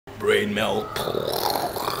brain melt.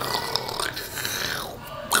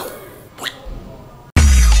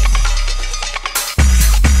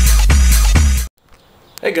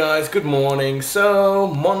 Hey guys, good morning.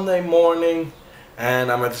 So, Monday morning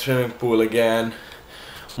and I'm at the swimming pool again.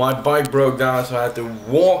 My bike broke down, so I had to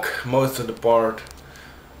walk most of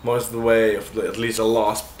the way, at least the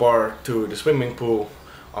last part, to the swimming pool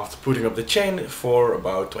after putting up the chain for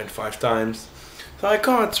about 25 times. So I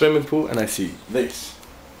come at the swimming pool and I see this.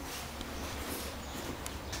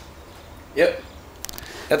 Yep,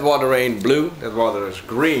 that water ain't blue, that water is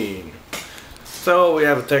green. So we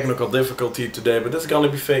have a technical difficulty today, but it's gonna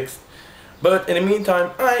be fixed. But in the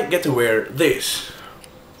meantime, I get to wear this.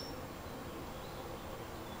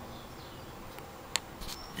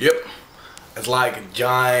 Yep, it's like a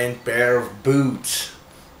giant pair of boots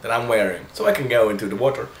that I'm wearing, so I can go into the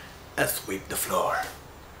water and sweep the floor.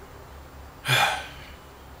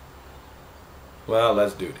 Well,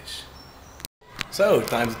 let's do this. So,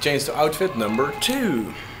 time to change to outfit number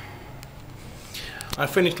 2. I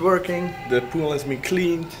finished working, the pool has been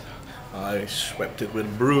cleaned. I swept it with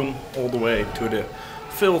a broom all the way to the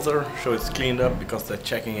filter, so it's cleaned up because they're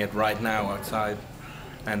checking it right now outside.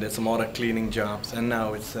 And did some other cleaning jobs, and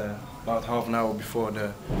now it's about half an hour before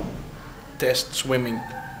the test swimming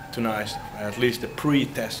tonight, at least the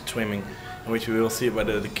pre-test swimming, in which we will see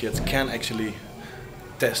whether the kids can actually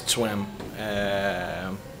test swim.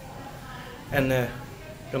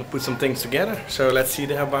 Gonna put some things together, so let's see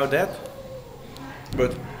about that.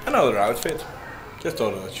 But another outfit. Just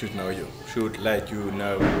thought I should let you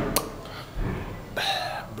know.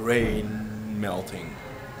 Brain melting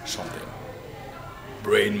something.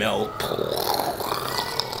 Brain melt.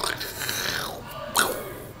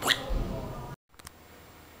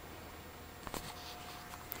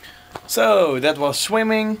 So that was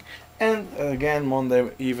swimming, and again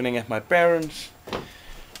Monday evening at my parents.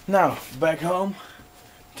 Now back home.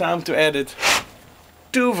 Time to edit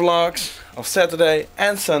 2 vlogs of Saturday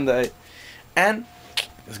and Sunday, and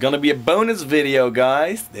there's gonna be a bonus video,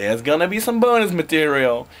 guys. There's gonna be some bonus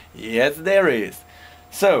material. Yes, there is.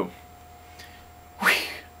 So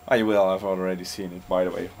you will have already seen it, by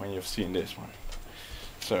the way, when you've seen this one.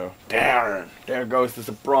 So there goes the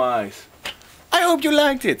surprise. I hope you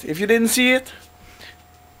liked it. If you didn't see it,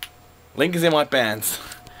 link is in my pants.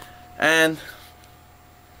 And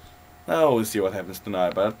we'll see what happens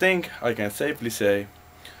tonight, but I think I can safely say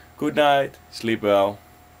good night, sleep well,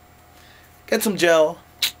 get some gel,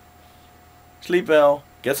 sleep well,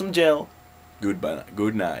 get some gel, goodbye,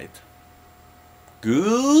 good night.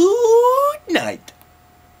 Good night.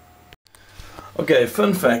 Okay,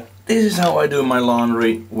 fun fact, this is how I do my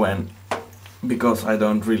laundry because I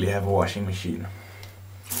don't really have a washing machine.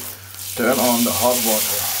 Turn on the hot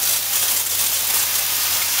water.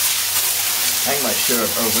 Hang my shirt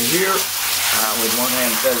over here. With one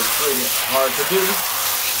hand that is pretty hard to do.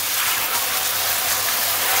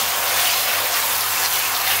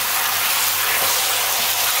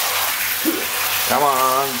 Come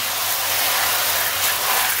on.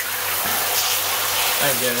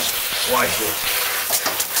 And get it. Wash it.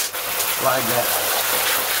 Like that.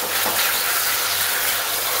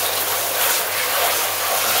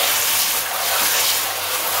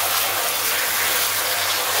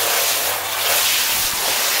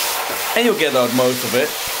 And you'll get out most of it,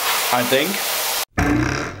 I think.